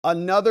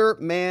Another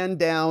man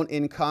down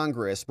in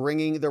Congress,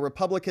 bringing the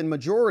Republican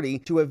majority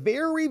to a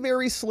very,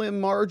 very slim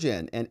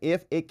margin. And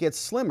if it gets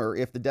slimmer,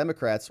 if the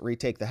Democrats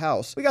retake the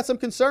House, we got some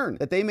concern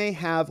that they may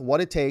have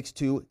what it takes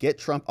to get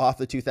Trump off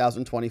the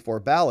 2024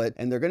 ballot.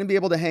 And they're going to be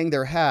able to hang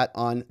their hat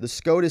on the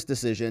SCOTUS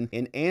decision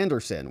in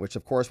Anderson, which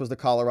of course was the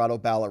Colorado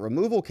ballot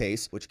removal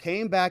case, which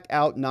came back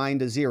out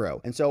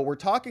 9-0. And so we're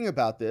talking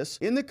about this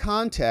in the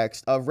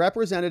context of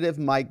Representative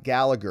Mike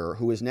Gallagher,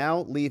 who is now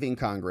leaving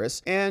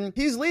Congress, and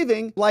he's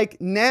leaving like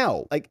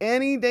now, like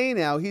any day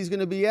now, he's going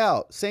to be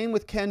out. Same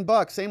with Ken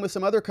Buck, same with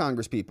some other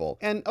Congress people.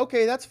 And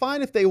okay, that's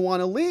fine if they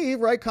want to leave,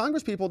 right?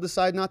 Congress people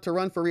decide not to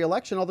run for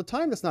re-election all the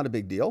time. That's not a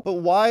big deal. But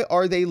why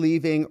are they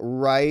leaving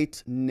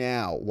right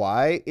now?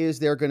 Why is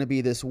there going to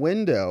be this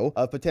window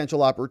of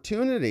potential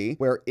opportunity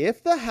where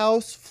if the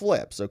House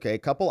flips, okay, a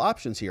couple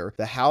options here,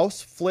 the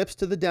House flips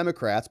to the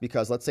Democrats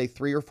because let's say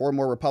 3 or 4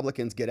 more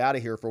Republicans get out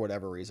of here for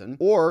whatever reason,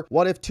 or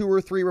what if 2 or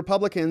 3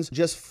 Republicans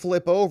just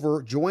flip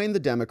over, join the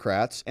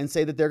Democrats, and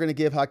say that they're going to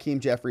give Hakeem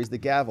Jeffries the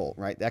gavel,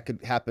 right? That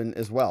could happen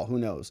as well. Who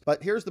knows?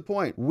 But here's the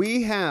point.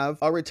 We have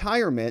a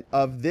retirement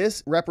of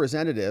this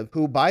representative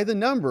who, by the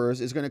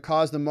numbers, is going to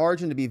cause the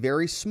margin to be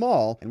very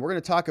small. And we're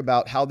going to talk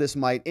about how this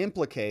might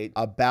implicate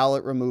a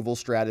ballot removal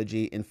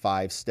strategy in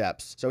 5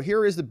 steps. So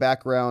here is the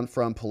background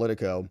from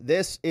Politico.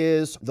 This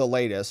is the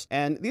latest.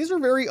 And these are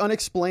very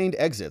unexplained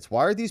exits.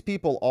 Why are these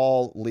people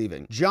all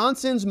leaving?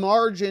 Johnson's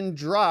margin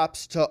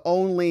drops to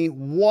only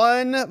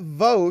 1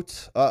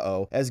 vote.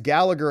 As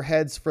Gallagher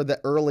heads for the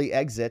early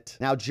exit.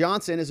 Now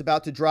Johnson is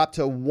about to drop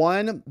to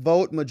 1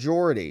 vote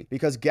majority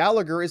because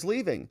Gallagher is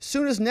leaving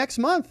soon as next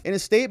month. In a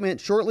statement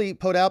shortly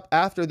put out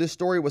after this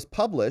story was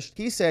published,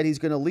 he said he's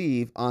going to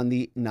leave on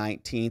the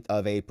 19th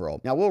of April.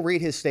 Now we'll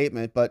read his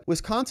statement, but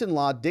Wisconsin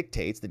law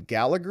dictates that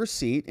Gallagher's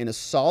seat in a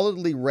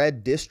solidly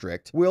red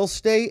district will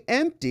stay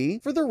empty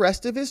for the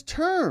rest of his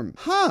term.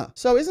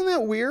 So isn't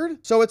that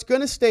weird? So it's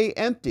going to stay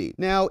empty.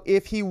 Now,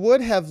 if he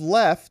would have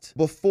left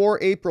before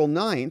April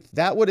 9th,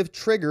 that would have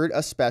triggered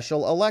a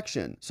special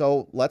election.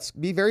 So let's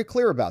be very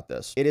clear about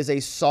this. It is a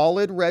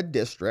solid red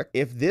district.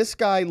 If this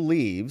guy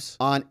leaves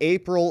on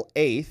April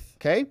 8th,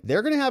 okay,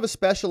 they're going to have a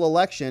special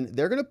election.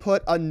 They're going to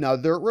put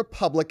another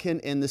Republican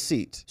in the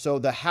seat. So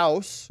the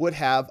House would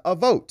have a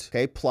vote,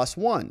 okay,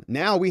 +1.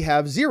 Now we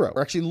have 0.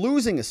 We're actually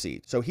losing a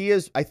seat. So he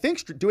is, I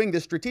think, doing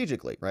this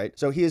strategically, right?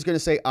 So he is going to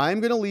say,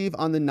 I'm going to leave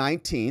on the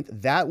 19th.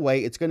 That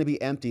way it's going to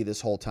be empty this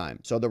whole time.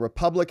 So the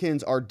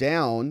Republicans are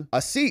down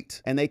a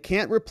seat and they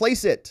can't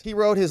replace it. He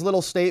wrote his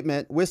little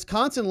statement,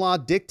 Wisconsin law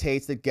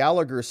dictates that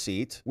Gallagher's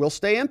seat will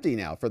stay empty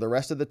now for the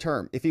rest of the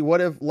term. If he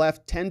would have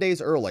left 10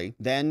 days early,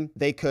 then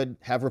they could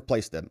have replaced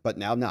them, but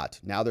now not.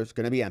 Now there's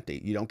going to be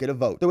empty. You don't get a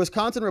vote. The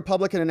Wisconsin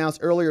Republican announced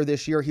earlier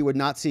this year he would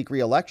not seek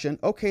re-election.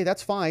 Okay,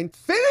 that's fine.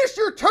 Finish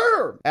your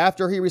term!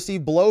 After he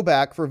received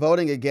blowback for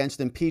voting against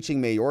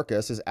impeaching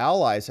Mayorkas, his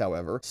allies,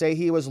 however, say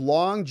he was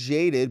long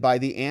jaded by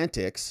the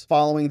antics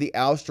following the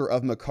ouster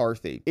of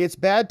McCarthy. It's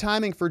bad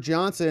timing for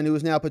Johnson, who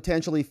is now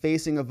potentially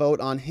facing a vote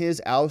on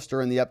his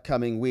ouster in the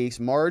upcoming weeks.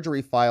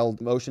 Marjorie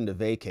filed motion to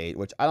vacate,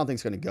 which I don't think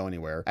is going to go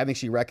anywhere. I think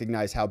she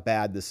recognized how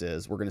bad this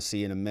is. We're going to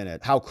see in a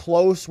minute how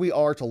close we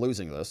are to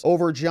losing this.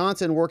 Over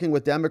Johnson working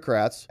with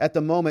Democrats, at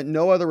the moment,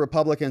 no other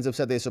Republicans have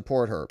said they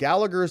support her.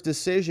 Gallagher's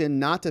decision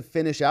not to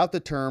finish out the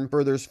term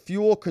furthers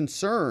fuel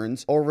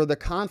concerns over the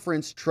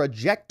conference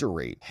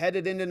trajectory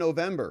headed into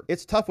November.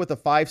 It's tough with a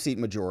 5-seat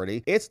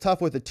majority. It's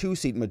tough with a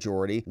 2-seat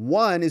majority.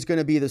 1 is going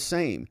to be the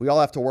same. We all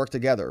have to work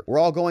together. We're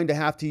all going to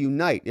have to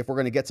unite if we're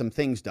going to get some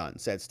things done,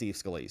 said Steve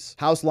Scalise.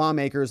 House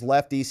lawmakers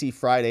left D.C.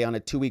 Friday on a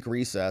 2-week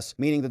recess,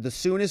 meaning that the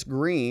soonest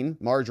green,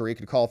 Marjorie,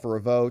 could call for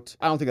a vote.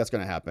 I don't think that's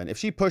going to happen. If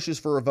she pushes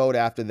for a vote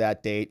after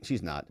that date,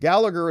 she's not.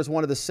 Gallagher is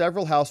one of the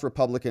several House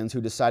Republicans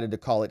who decided to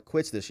call it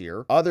quits this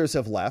year. Others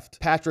have left.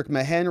 Patrick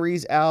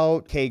Mahenry's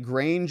out. Kay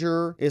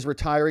Granger is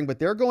retiring, but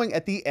they're going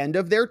at the end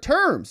of their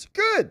terms.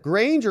 Good.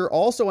 Granger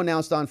also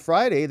announced on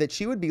Friday that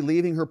she would be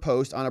leaving her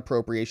post on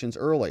appropriations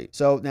early.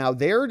 So now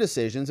their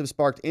decisions have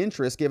sparked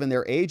interest given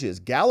their ages.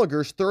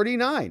 Gallagher's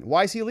 39.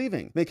 Why is he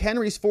leaving?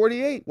 McHenry's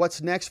 48.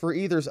 What's next for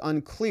either is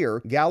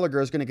unclear.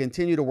 Gallagher is going to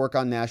continue to work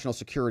on national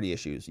security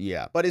issues.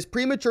 Yeah. But his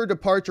premature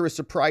departure is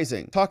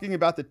surprising. Talking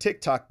about the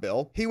TikTok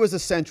bill, he was a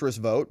centrist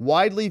vote,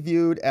 widely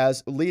viewed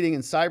as leading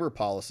in cyber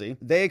policy.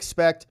 They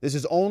expect this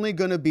is only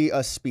going to be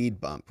a speed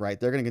bump, right?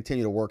 They're going to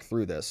continue to work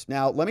through this.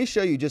 Now, let me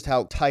show you just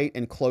how tight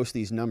and close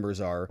these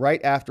numbers are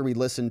right after we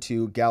listen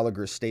to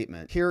Gallagher's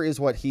statement. Here is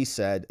what he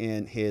said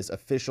in his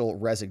official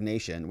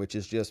resignation, which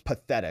is just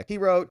pathetic. He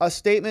wrote, a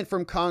statement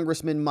from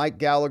Congressman Mike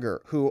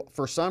Gallagher, who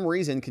for some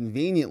reason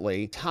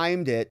conveniently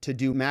timed it to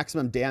do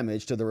maximum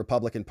damage to the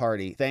Republican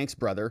Party. Thanks,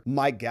 brother.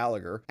 Mike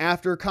Gallagher.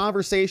 After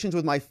conversations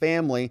with my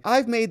family,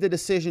 I've made the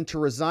decision to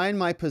resign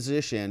my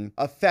position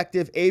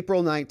effective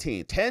April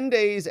 19th, 10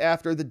 days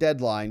after the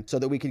deadline, so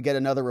that we could get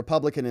another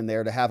Republican in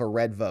there to have a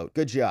red vote.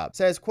 Good job.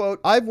 Says, quote,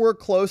 I've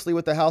worked closely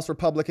with the House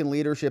Republican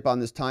leadership on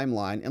this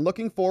timeline and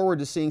looking forward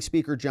to seeing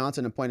Speaker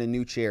Johnson appoint a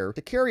new chair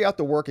to carry out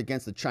the work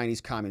against the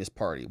Chinese Communist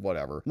Party,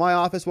 whatever. My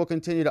office will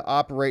continue to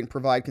operate and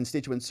provide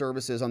constituent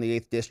services on the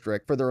 8th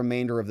District for the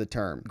remainder of the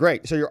term.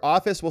 Great. So your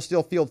office will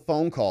still field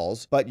phone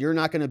calls, but you're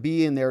not going to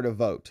be in there to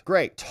vote.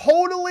 Great.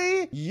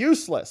 Totally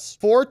useless.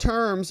 4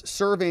 terms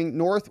serving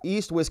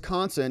Northeast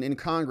Wisconsin in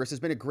Congress has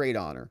been a great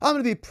honor. I'm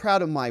going to be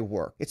proud of my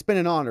work. It's been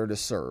an honor to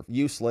serve.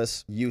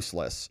 Useless,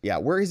 useless. Yeah,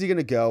 where is he going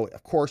to go?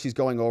 Of course, he's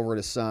going over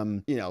to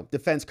some,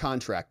 defense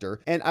contractor.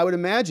 And I would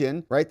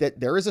imagine, right, that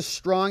there is a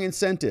strong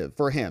incentive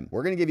for him.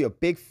 We're going to give you a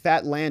big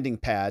fat landing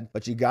pad,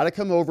 but you got to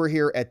come over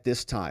here at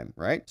this time,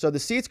 right? So the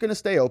seat's going to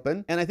stay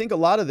open. And I think a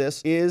lot of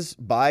this is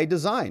by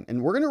design.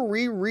 And we're going to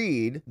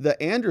reread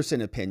the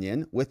Anderson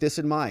opinion with this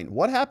in mind.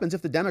 What happens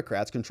if the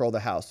Democrats control the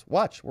House?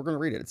 Watch, we're going to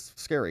read it. It's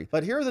scary.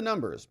 But here are the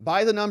numbers.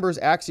 By the numbers,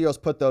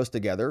 Axios put those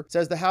together. It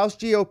says the House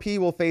GOP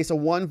will face a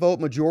 1-vote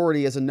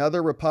majority as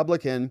another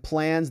Republican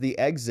plans the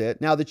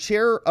exit. Now, the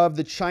chair of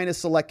the China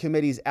Select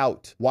Committee's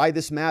out. Why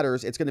this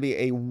matters, it's going to be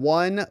a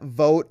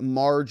 1-vote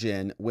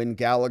margin when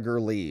Gallagher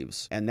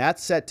leaves. And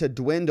that's set to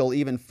dwindle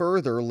even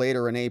further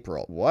later in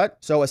April. What?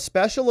 So a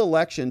special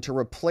election to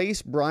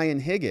replace Brian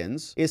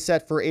Higgins is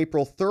set for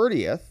April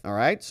 30th. All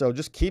right. So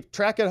just keep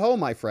track at home,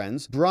 my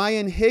friends.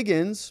 Brian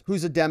Higgins,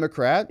 who's a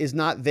Democrat, is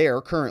not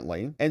there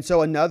currently. And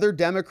so another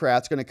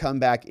Democrat's going to come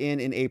back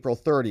in April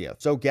 30th.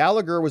 So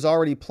Gallagher was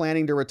already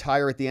planning to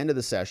retire at the end of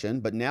the session,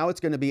 but now it's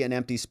going to be an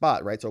empty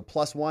spot, right? So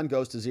 +1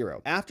 goes to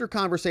 0. After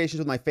conversations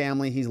with my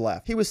family, he's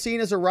left. He was seen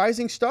as a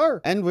rising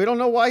star, and we don't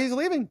know why he's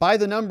leaving. By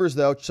the numbers,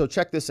 though, so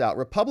check this out.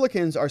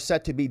 Republicans are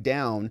set to be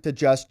down to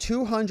just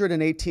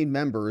 218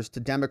 members to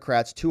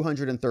Democrats'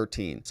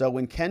 213. So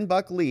when Ken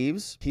Buck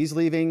leaves, he's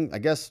leaving, I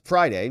guess,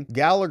 Friday,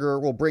 Gallagher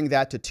will bring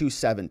that to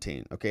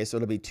 217. Okay, so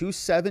it'll be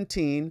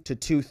 217 to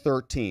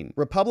 213.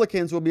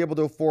 Republicans will be able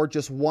to afford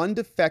just 1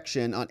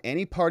 defection on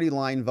any party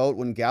line vote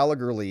when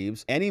Gallagher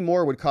leaves. Any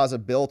more would cause a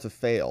bill to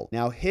fail.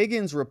 Now,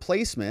 Higgins'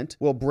 replacement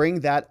will bring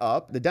that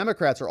up. The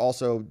Democrats are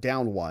also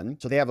down 1,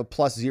 so they have a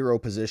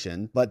 +0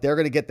 position, but they're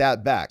going to get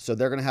that back. So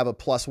they're going to have a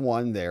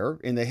 +1 there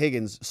in the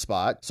Higgins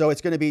spot. So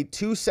it's going to be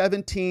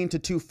 217 to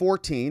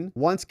 214.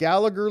 Once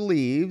Gallagher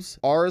leaves,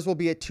 ours will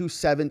be at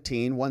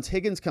 217. Once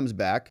Higgins comes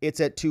back, it's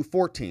at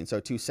 214. So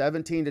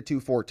 217 to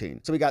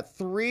 214. So we got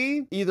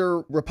 3 either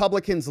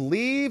Republicans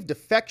leave,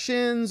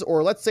 defections,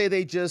 or let's say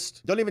they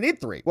just don't even need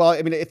 3. Well,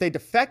 I mean, if they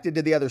defected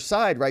to the other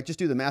side, right, just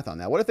do the math on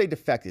that. What if they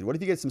defected? What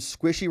if you get some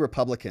squishy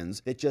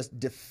Republicans that just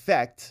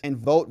defect and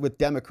vote with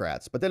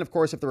Democrats? But then, of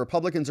course, if the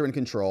Republicans are in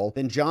control,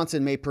 then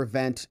Johnson may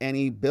prevent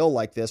any bill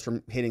like this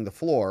from hitting the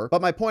floor.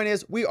 But my point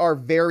is, we are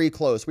very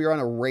close. We are on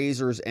a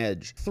razor's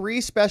edge.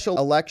 3 special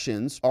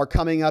elections are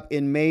coming up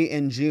in May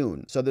and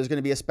June. So there's going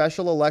to be a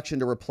special election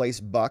to replace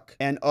Buck,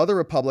 and other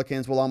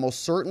Republicans will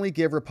almost certainly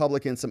give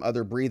Republicans some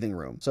other breathing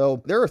room.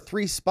 So there are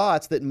 3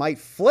 spots that might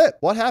flip.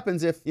 What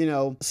happens if,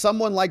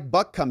 someone like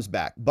Buck comes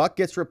back? Buck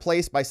gets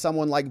replaced by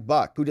someone like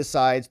Buck who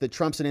decides that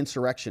Trump's an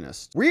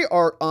insurrectionist. We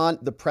are on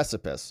the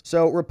precipice.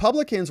 So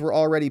Republicans were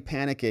already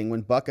panicking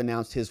when Buck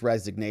announced his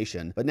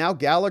resignation, but now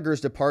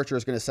Gallagher's departure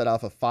is going to set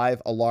off a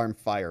 5-alarm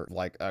fire.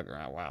 Like,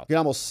 wow. You can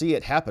almost see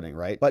it happening,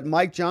 right? But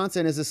Mike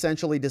Johnson is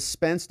essentially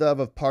dispensed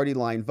of party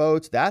line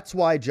votes. That's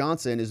why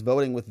Johnson is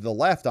voting with the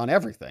left on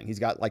everything. He's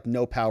got like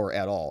no power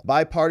at all.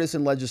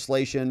 Bipartisan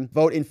legislation,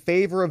 vote in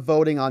favor of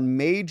voting on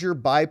major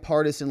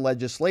bipartisan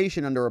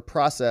legislation under a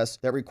process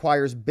that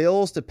requires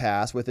bills to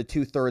pass with a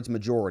 2/3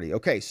 majority.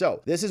 Okay,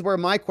 so this is where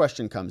my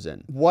question comes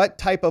in. What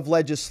type of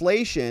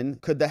legislation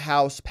could the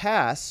House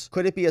pass?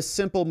 Could it be a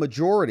simple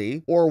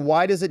majority, or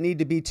why does it need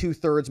to be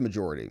 2/3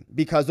 majority?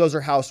 Because those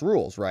are House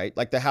rules, right?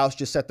 Like the House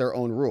just set their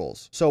own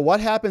rules. So what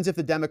happens if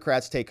the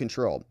Democrats take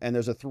control and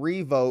there's a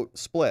 3-vote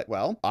split?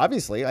 Well,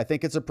 obviously, I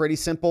think it's a pretty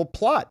simple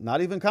plot,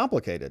 not even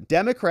complicated.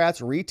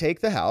 Democrats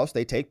retake the House.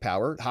 They take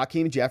power.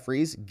 Hakeem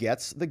Jeffries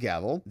gets the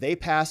gavel. They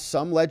pass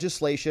some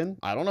legislation.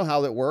 I don't know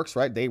how that works,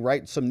 right? They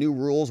write some new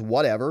rules,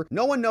 whatever.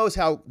 No one knows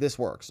how this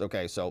works.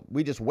 Okay, so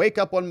we just wake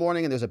up one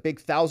morning and there's a big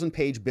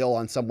 1,000-page bill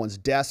on someone's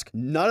desk.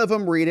 None of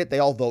them read it. They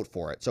all vote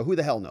for it. So who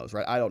the hell knows,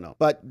 right? I don't know.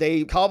 But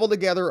they cobble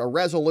together a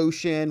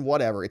resolution,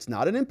 whatever. It's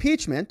not an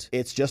impeachment.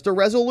 It's just a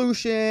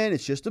resolution.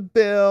 It's just a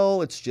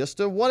bill. It's just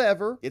a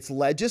whatever. It's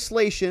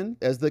legislation,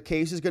 as the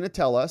case is going to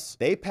tell us.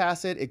 They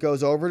pass it. It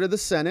goes over to the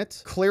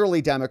Senate.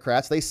 Clearly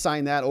Democrats. They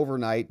sign that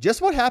overnight.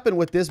 Just what happened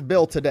with this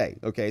bill today.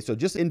 Okay, so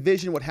just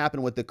envision what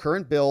happened with the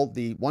current bill,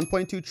 the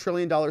 $1.2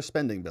 trillion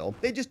spending bill.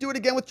 They just do it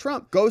again with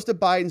Trump. Goes to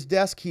Biden's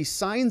desk. He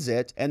signs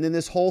it. And then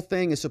this whole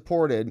thing is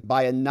supported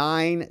by a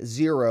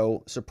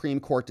 9-0 Supreme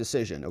Court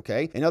decision.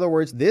 Okay. In other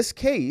words, this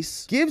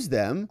case gives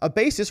them a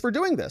basis for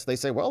doing this. They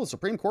say, well, the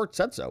Supreme Court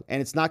said so,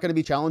 and it's not going to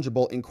be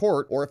challengeable in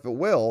court, or if it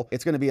will,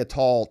 it's going to be a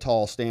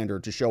tall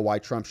standard to show why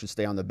Trump should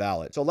stay on the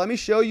ballot. So let me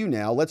show you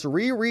now. Let's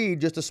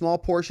reread just a small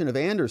portion of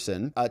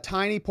Anderson, a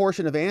tiny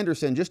portion of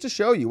Anderson, opinion just to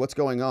show you what's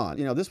going on.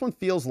 You know, this one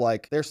feels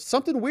like there's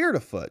something weird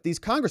afoot. These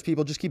Congress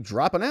people just keep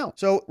dropping out.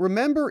 So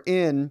remember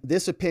in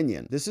this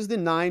opinion, this is the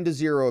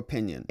 9-0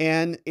 opinion,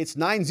 and it's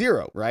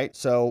 9-0, right?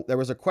 So there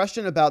was a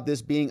question about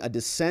this being a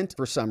dissent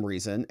for some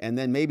reason, and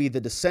then maybe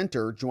the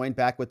dissenter joined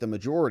back with the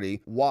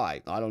majority.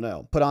 Why? I don't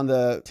know. Put on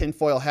the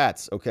tinfoil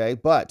hats, okay?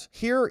 But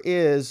here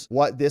is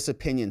what this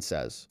opinion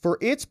says. For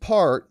its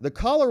part, the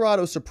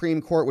Colorado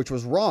Supreme Court, which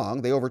was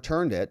wrong, they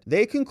overturned it,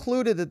 they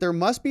concluded that there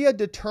must be a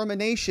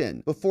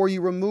determination before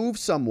you remove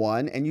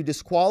someone and you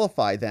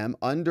disqualify them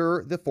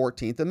under the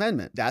 14th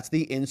Amendment. That's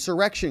the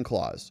insurrection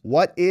clause.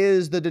 What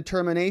is the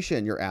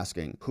determination, you're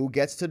asking? Who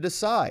gets to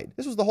decide?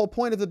 This was the whole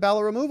point of the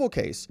ballot removal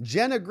case.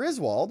 Jenna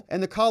Griswold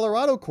and the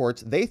Colorado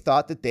courts, they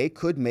thought that they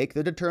could make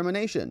the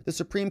determination. The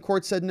Supreme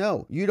Court said,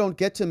 no, you don't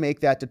get to make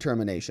that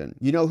determination.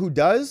 You know who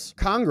does?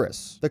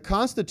 Congress. The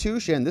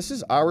Constitution, this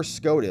is our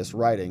SCOTUS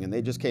writing, and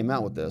they just came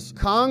out with this.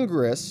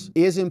 Congress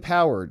is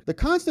empowered. The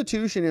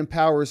Constitution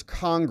empowers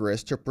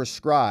Congress to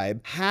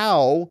prescribe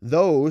how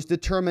those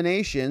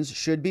determinations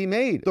should be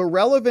made. The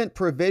relevant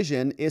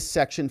provision is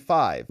Section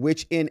 5,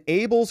 which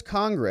enables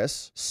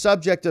Congress,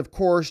 subject of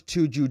course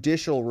to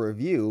judicial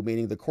review,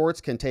 meaning the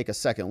courts can take a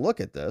second look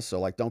at this, so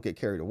like don't get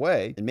carried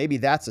away, and maybe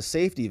that's a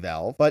safety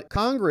valve, but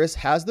Congress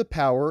has the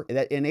power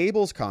that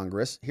enables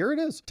Congress, here it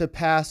is, to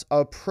pass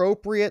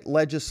appropriate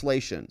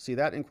legislation. See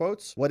that in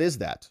quotes? What is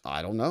that?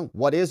 I don't know.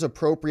 What is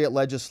appropriate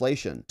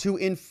legislation? To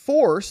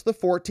enforce the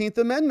 14th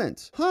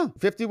Amendment.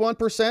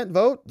 51%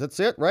 vote, that's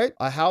it, right?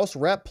 A House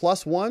rep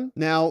plus one.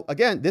 Now,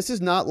 again, this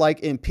is not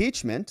like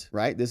impeachment,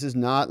 right? This is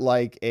not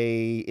like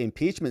a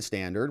impeachment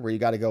standard where you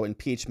got to go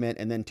impeachment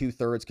and then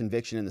 2/3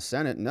 conviction in the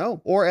Senate.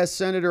 No. Or as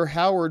Senator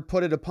Howard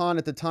put it upon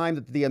at the time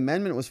that the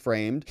amendment was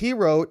framed, he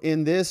wrote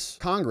in this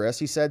Congress,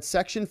 he said,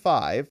 Section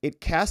 5,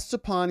 it casts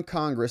upon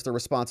Congress the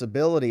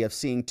responsibility of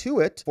seeing to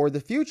it for the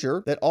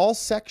future that all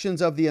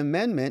sections of the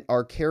amendment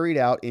are carried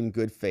out in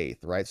good faith,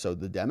 right? So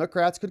the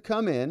Democrats could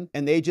come in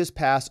and they just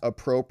pass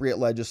appropriate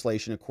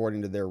legislation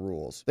according to their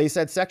rules. They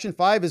said Section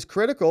 5 is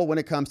critical when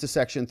it comes to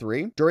Section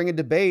 3. During a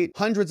debate,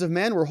 hundreds of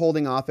men were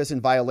holding office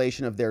in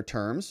violation of their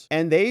terms,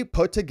 and they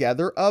put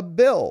together a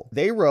bill.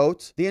 They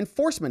wrote the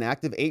Enforcement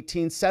Act of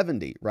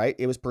 1870, right?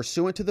 It was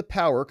pursuant to the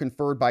power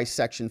conferred by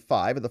Section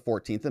 5 of the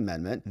 14th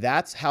Amendment.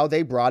 That's how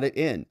they brought it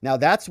in. Now,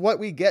 that's what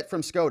we get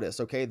from SCOTUS,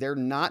 okay? They're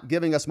not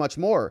giving us much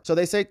more. So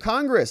they say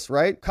Congress,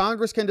 right?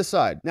 Congress can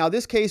decide. Now,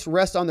 this case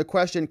rests on the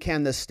question,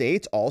 can the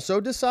states also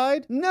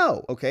decide?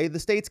 No, okay? The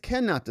states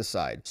cannot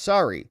decide.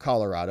 Sorry,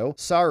 Colorado.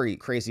 Sorry,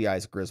 Crazy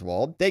Eyes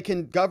Griswold. They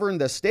can govern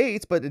the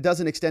states, but it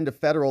doesn't extend to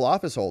federal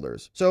office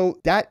holders. So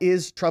that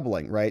is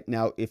troubling, right?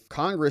 Now, if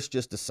Congress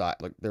just decide,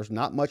 look, there's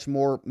not much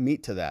more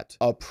meat to that.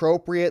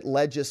 Appropriate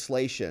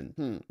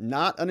legislation,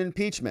 not an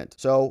impeachment.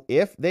 So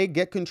if they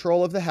get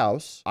control of the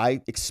House,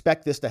 I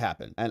expect this to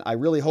happen. And I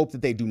really hope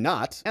that they do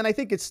not. And I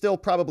think it's still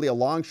probably a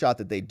long shot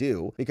that they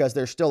do, because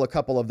there's still a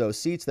couple of those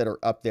seats that are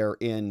up there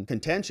in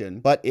contention.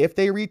 But if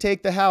they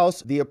retake the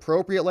House, the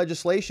appropriate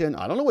legislation,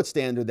 I don't know what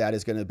standard that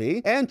is going to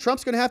be. And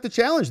Trump's going to have to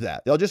challenge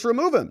that. They'll just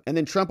remove him. And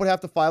then Trump would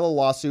have to file a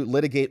lawsuit,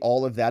 litigate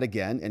all of that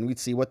again, and we'd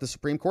see what the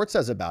Supreme Court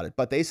says about it.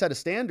 But they set a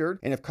standard,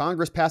 and if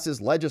Congress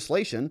passes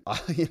legislation,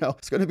 you know,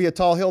 it's going to be a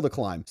tall hill to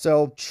climb.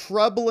 So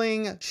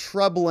troubling,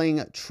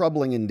 troubling,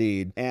 troubling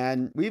indeed.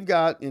 And we've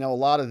got, you know, a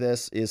lot of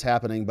this is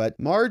happening, but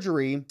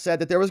Marjorie said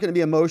that there was going to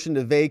be a motion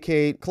to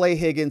vacate. Clay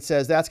Higgins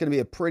says that's going to be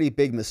a pretty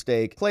big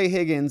mistake. Clay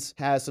Higgins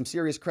has some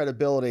serious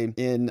credibility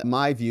in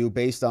my view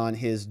based on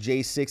his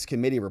J6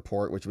 committee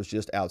report, which was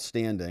just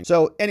outstanding.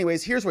 So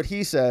anyways, here's what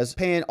he says.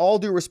 Paying all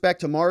due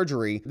respect to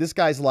Marjorie, this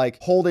guy's like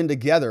holding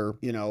together,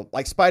 you know,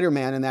 like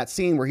Spider-Man in that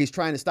scene where he's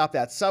trying to stop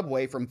that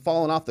subway from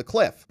falling off the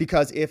cliff.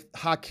 Because if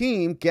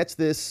Hakeem gets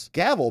this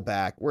gavel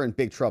back, we're in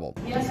big trouble.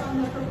 Yes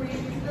on the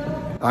appropriations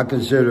bill? I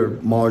consider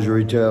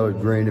Marjorie Taylor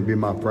Greene to be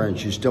my friend.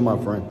 She's still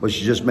my friend, but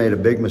she just made a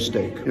big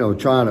mistake. You know,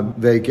 trying to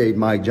vacate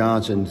Mike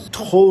Johnson,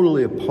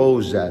 totally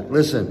oppose that.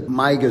 Listen,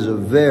 Mike is a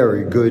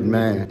very good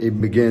man. He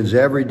begins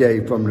every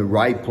day from the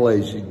right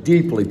place. He's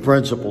deeply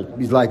principled.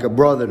 He's like a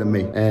brother to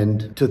me.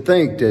 And to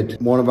think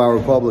that one of our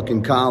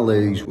Republican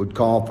colleagues would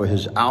call for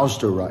his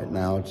ouster right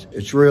now,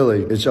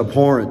 it's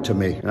abhorrent to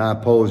me, and I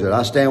oppose it.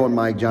 I stand with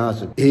Mike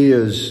Johnson. He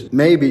is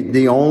maybe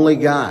the only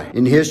guy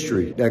in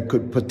history that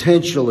could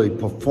potentially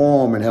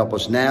perform and help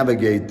us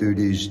navigate through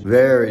these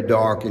very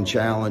dark and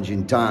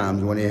challenging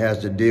times when he has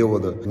to deal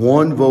with a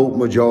one-vote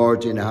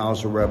majority in the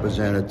House of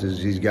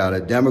Representatives. He's got a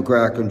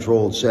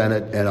Democrat-controlled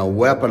Senate and a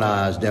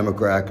weaponized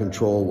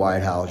Democrat-controlled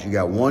White House. You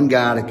got one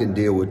guy that can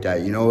deal with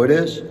that. You know who it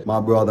is? My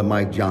brother,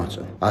 Mike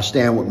Johnson. I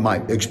stand with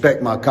Mike.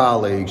 Expect my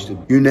colleagues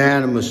to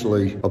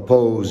unanimously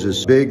oppose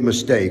this big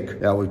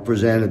mistake that was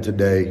presented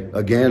today.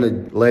 Again,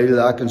 a lady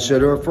that I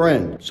consider a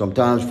friend.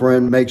 Sometimes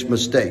friend makes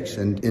mistakes,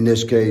 and in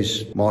this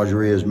case,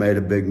 Marjorie has made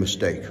a big mistake.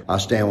 mistake. I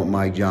stand with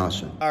Mike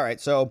Johnson. All right,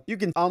 so you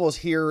can almost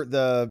hear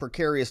the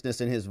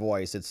precariousness in his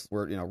voice.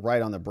 We're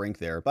right on the brink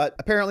there. But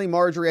apparently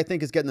Marjorie, I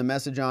think, is getting the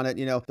message on it.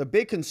 The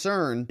big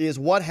concern is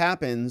what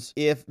happens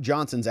if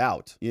Johnson's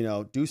out.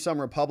 Do some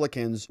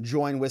Republicans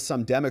join with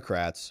some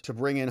Democrats to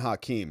bring in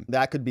Hakeem?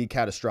 That could be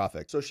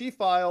catastrophic. So she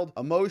filed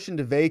a motion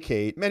to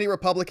vacate. Many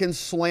Republicans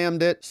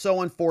slammed it.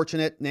 So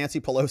unfortunate, Nancy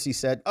Pelosi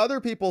said. Other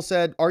people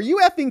said, are you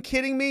effing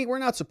kidding me? We're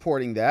not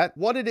supporting that.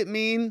 What did it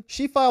mean?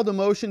 She filed a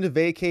motion to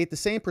vacate, the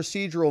same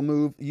procedural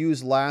move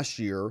used last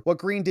year. What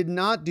Green did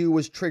not do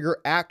was trigger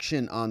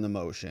action on the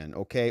motion,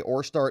 okay,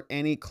 or start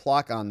any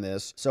clock on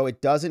this, so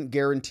it doesn't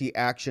guarantee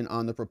action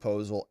on the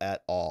proposal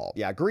at all.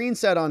 Yeah, Green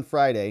said on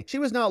Friday she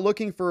was not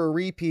looking for a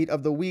repeat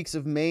of the weeks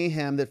of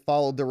mayhem that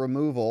followed the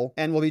removal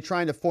and will be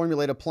trying to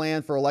formulate a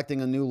plan for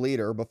electing a new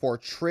leader before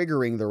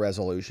triggering the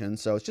resolution.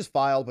 So it's just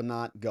filed but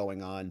not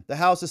going on. The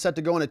House is set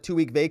to go on a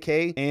 2-week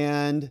vacay,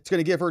 and it's going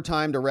to give her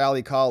time to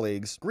rally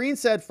colleagues. Green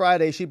said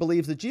Friday she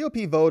believes the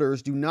GOP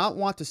voters do not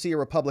want to see a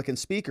Republican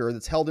speaker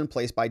that's held in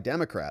place by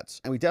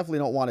Democrats, and we definitely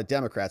don't want a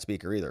Democrat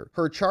speaker either.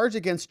 Her charge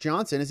against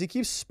Johnson is he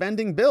keeps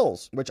spending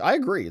bills, which I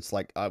agree. It's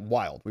like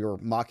wild. We were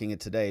mocking it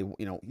today.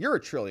 You're a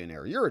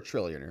trillionaire. You're a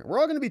trillionaire. We're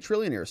all going to be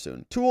trillionaires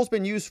soon. Tool's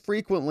been used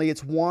frequently.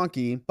 It's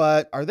wonky,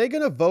 but are they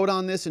going to vote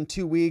on this in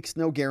 2 weeks?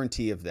 No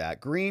guarantee of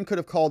that. Green could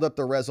have called up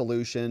the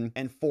resolution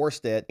and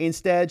forced it.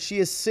 Instead, she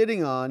is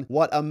sitting on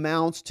what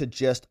amounts to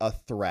just a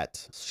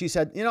threat. She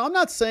said, I'm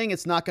not saying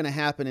it's not going to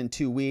happen in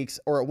 2 weeks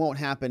or it won't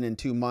happen in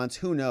 2 months.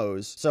 Who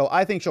knows? So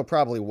I think she'll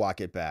probably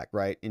walk it back,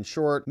 right? In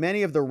short,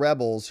 many of the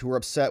rebels who were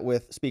upset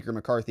with Speaker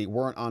McCarthy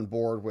weren't on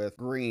board with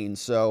Green.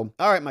 So,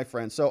 all right, my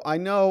friends. So I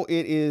know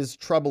it is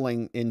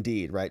troubling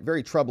indeed, right?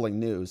 Very troubling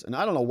news. And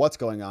I don't know what's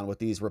going on with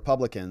these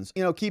Republicans,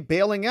 keep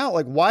bailing out.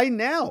 Like, why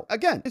now?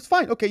 Again, it's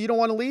fine. Okay, you don't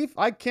want to leave?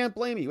 I can't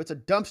blame you. It's a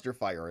dumpster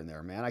fire in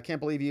there, man. I can't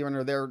believe you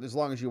were there as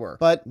long as you were.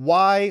 But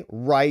why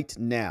right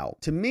now?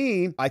 To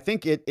me, I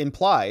think it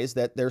implies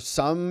that there's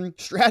some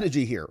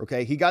strategy here,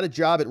 okay? He got a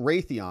job at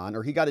Raytheon,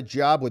 or he got a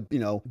job with,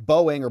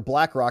 Boeing or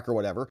BlackRock or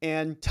whatever,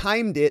 and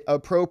timed it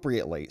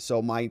appropriately.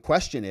 So my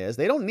question is,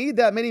 they don't need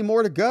that many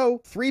more to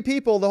go. 3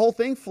 people, the whole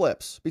thing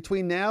flips.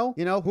 Between now,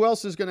 who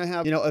else is going to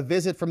have, a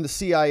visit from the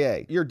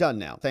CIA? You're done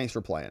now. Thanks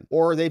for playing.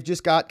 Or they've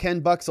just got Ken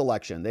Buck's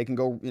election. They can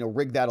go,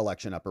 rig that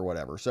election up or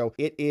whatever. So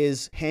it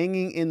is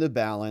hanging in the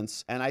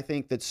balance. And I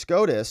think that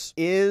SCOTUS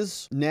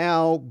is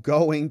now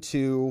going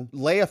to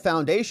lay a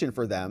foundation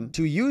for them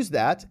to use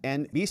that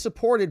and be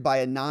supported by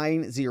a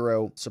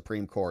 9-0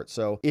 Supreme Court.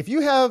 So if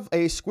you have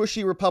a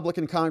squishy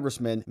Republican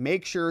congressman,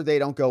 make sure they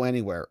don't go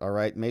anywhere. All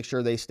right. Make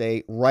sure they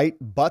stay right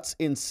butts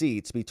in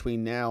seats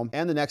between now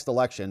and the next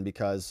election,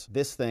 because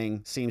this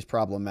thing seems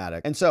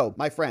problematic. And so,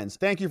 my friends,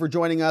 thank you for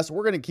joining us.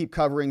 We're going to keep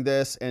covering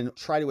this and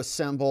try to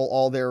assemble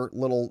all their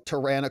little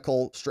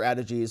tyrannical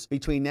strategies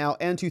between now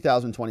and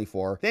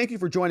 2024. Thank you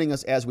for joining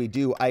us as we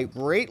do. I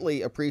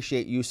greatly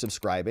appreciate you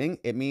subscribing.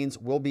 It means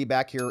we'll be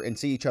back here and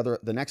see each other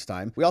the next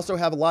time. We also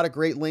have a lot of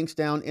great links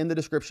down in the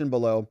description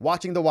below.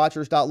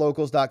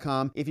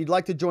 watchingthewatchers.locals.com. If you'd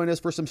like to join us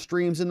for some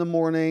streams in the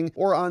morning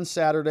or on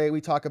Saturday,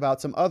 we talk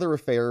about some other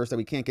affairs that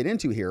we can't get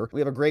into here.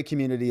 We have a great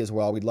community as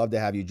well. We'd love to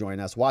have you join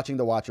us.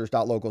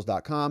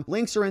 watchingthewatchers.locals.com.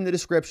 Links are in the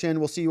description.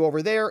 We'll see you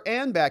over there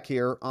and back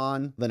here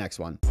on the next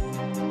one.